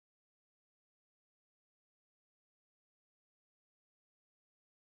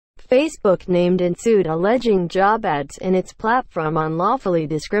Facebook named and sued alleging job ads in its platform unlawfully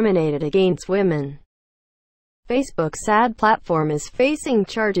discriminated against women. Facebook's ad platform is facing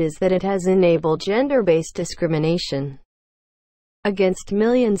charges that it has enabled gender-based discrimination against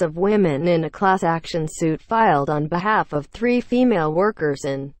millions of women in a class action suit filed on behalf of 3 female workers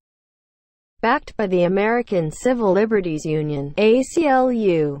and backed by the American Civil Liberties Union,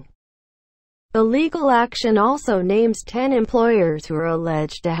 ACLU. The legal action also names 10 employers who are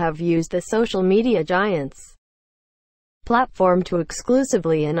alleged to have used the social media giant's platform to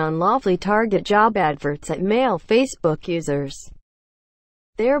exclusively and unlawfully target job adverts at male Facebook users,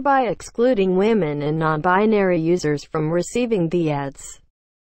 thereby excluding women and non-binary users from receiving the ads.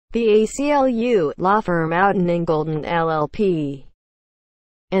 The ACLU, law firm Outten Golden LLP,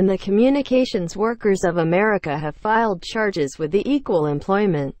 and the Communications Workers of America have filed charges with the Equal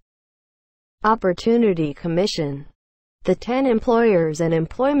Employment Opportunity Commission. The 10 employers and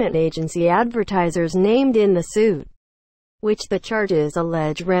employment agency advertisers named in the suit, which the charges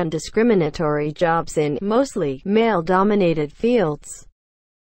allege ran discriminatory jobs in mostly male-dominated fields,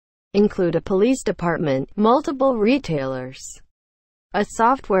 include a police department, multiple retailers, a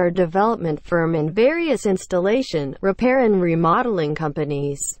software development firm, and various installation, repair and remodeling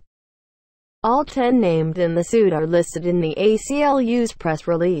companies. All 10 named in the suit are listed in the ACLU's press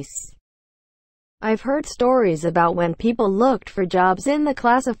release. I've heard stories about when people looked for jobs in the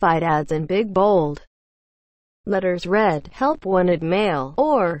classified ads in big bold letters read, "Help wanted male,"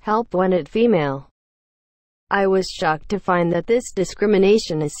 or "Help wanted female." I was shocked to find that this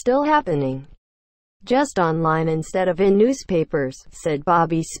discrimination is still happening, just online instead of in newspapers, said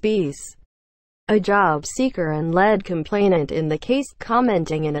Bobby Spees, a job seeker and lead complainant in the case,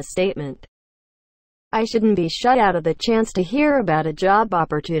 commenting in a statement. I shouldn't be shut out of the chance to hear about a job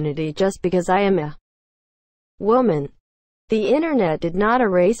opportunity just because I am a woman. The internet did not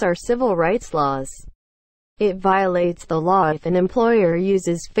erase our civil rights laws. It violates the law if an employer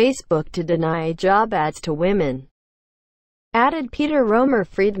uses Facebook to deny job ads to women, added Peter Romer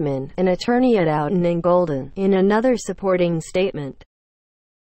Friedman, an attorney at Outten Golden, in another supporting statement.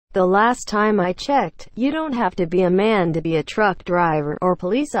 The last time I checked, you don't have to be a man to be a truck driver or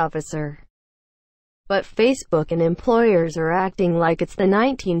police officer. But Facebook and employers are acting like it's the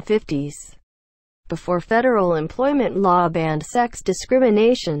 1950s, before federal employment law banned sex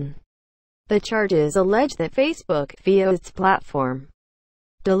discrimination. The charges allege that Facebook, via its platform,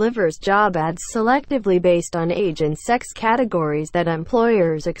 delivers job ads selectively based on age and sex categories that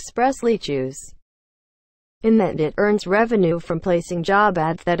employers expressly choose, in that it earns revenue from placing job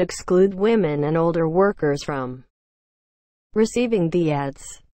ads that exclude women and older workers from receiving the ads.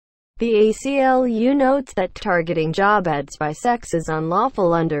 The ACLU notes that targeting job ads by sex is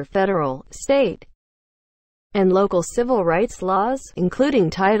unlawful under federal, state, and local civil rights laws, including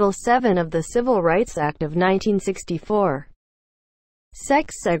Title VII of the Civil Rights Act of 1964.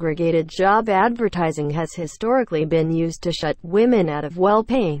 Sex-segregated job advertising has historically been used to shut women out of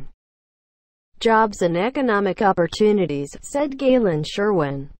well-paying jobs and economic opportunities, said Galen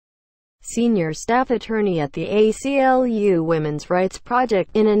Sherwin, senior staff attorney at the ACLU Women's Rights Project,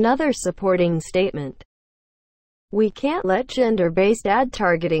 in another supporting statement. We can't let gender-based ad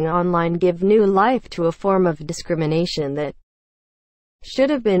targeting online give new life to a form of discrimination that should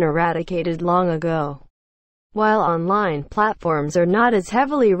have been eradicated long ago. While online platforms are not as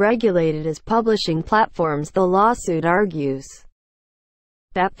heavily regulated as publishing platforms, the lawsuit argues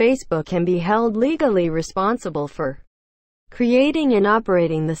that Facebook can be held legally responsible for creating and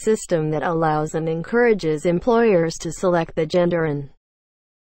operating the system that allows and encourages employers to select the gender and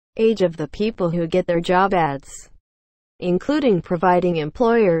age of the people who get their job ads, including providing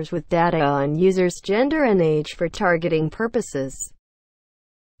employers with data on users' gender and age for targeting purposes,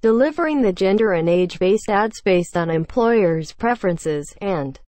 delivering the gender and age-based ads based on employers' preferences,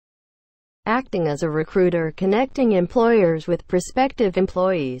 and acting as a recruiter connecting employers with prospective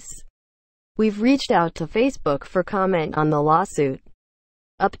employees. We've reached out to Facebook for comment on the lawsuit.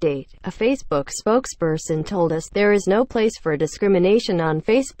 Update: a Facebook spokesperson told us, "There is no place for discrimination on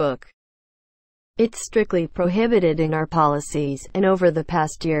Facebook. It's strictly prohibited in our policies, and over the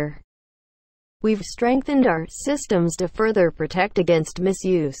past year, we've strengthened our systems to further protect against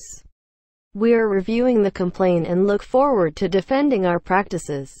misuse. We are reviewing the complaint and look forward to defending our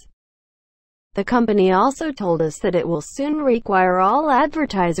practices." The company also told us that it will soon require all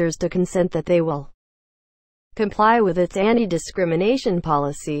advertisers to consent that they will comply with its anti-discrimination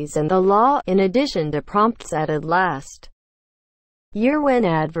policies and the law, in addition to prompts added last year when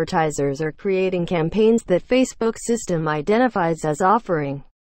advertisers are creating campaigns that Facebook's system identifies as offering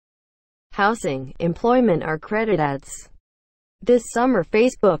housing, employment or credit ads. This summer,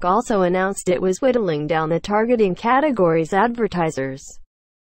 Facebook also announced it was whittling down the targeting categories advertisers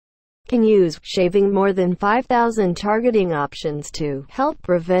can use, shaving more than 5,000 targeting options to help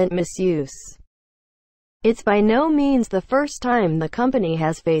prevent misuse. It's by no means the first time the company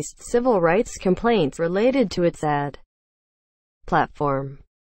has faced civil rights complaints related to its ad platform.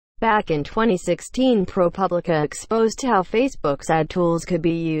 Back in 2016, ProPublica exposed how Facebook's ad tools could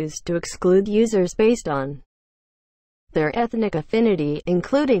be used to exclude users based on their ethnic affinity,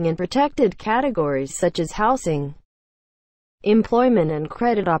 including in protected categories such as housing, employment and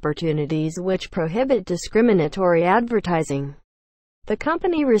credit opportunities, which prohibit discriminatory advertising. The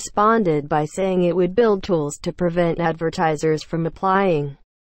company responded by saying it would build tools to prevent advertisers from applying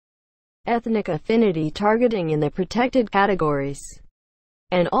ethnic affinity targeting in the protected categories,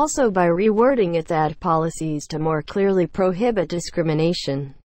 and also by rewording its ad policies to more clearly prohibit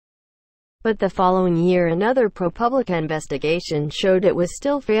discrimination. But the following year, another ProPublica investigation showed it was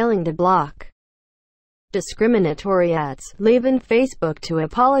still failing to block discriminatory ads, leaving Facebook to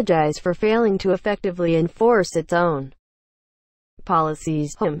apologize for failing to effectively enforce its own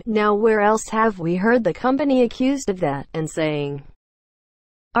policies. Now where else have we heard the company accused of that, and saying,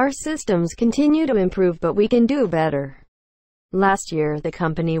 "Our systems continue to improve but we can do better." Last year, the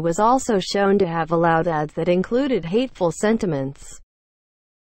company was also shown to have allowed ads that included hateful sentiments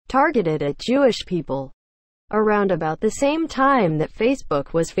targeted at Jewish people, around about the same time that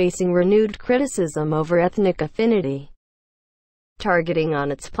Facebook was facing renewed criticism over ethnic affinity targeting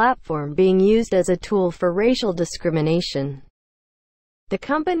on its platform being used as a tool for racial discrimination. The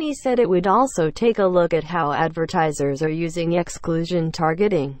company said it would also take a look at how advertisers are using exclusion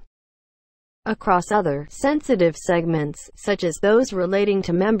targeting across other sensitive segments, such as those relating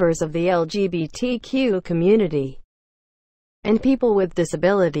to members of the LGBTQ community and people with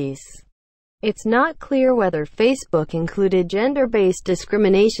disabilities. It's not clear whether Facebook included gender-based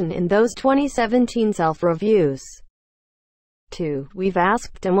discrimination in those 2017 self-reviews. 2. We've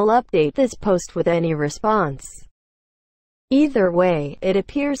asked and will update this post with any response. Either way, it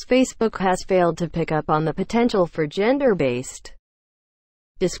appears Facebook has failed to pick up on the potential for gender-based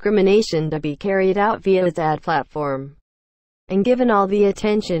discrimination to be carried out via its ad platform. And given all the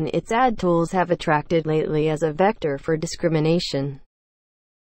attention its ad tools have attracted lately as a vector for discrimination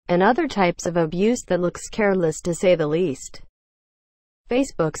and other types of abuse that looks careless to say the least,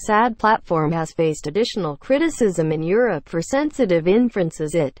 Facebook's ad platform has faced additional criticism in Europe for sensitive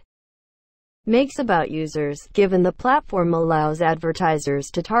inferences it makes about users, given the platform allows advertisers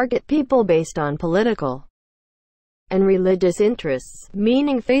to target people based on political and religious interests,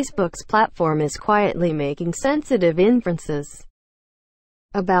 meaning Facebook's platform is quietly making sensitive inferences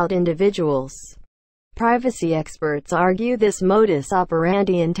about individuals. Privacy experts argue this modus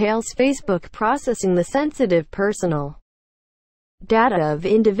operandi entails Facebook processing the sensitive personal data of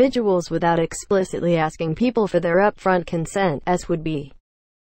individuals without explicitly asking people for their upfront consent, as would be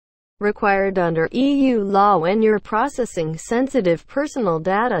required under EU law when you're processing sensitive personal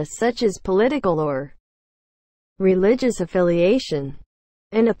data such as political or religious affiliation.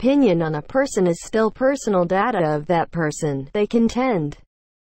 An opinion on a person is still personal data of that person, they contend.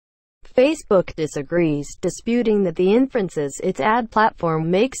 Facebook disagrees, disputing that the inferences its ad platform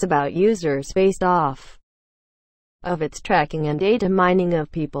makes about users based off of its tracking and data mining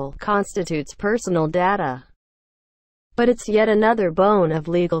of people constitutes personal data. But it's yet another bone of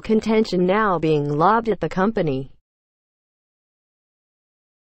legal contention now being lobbed at the company.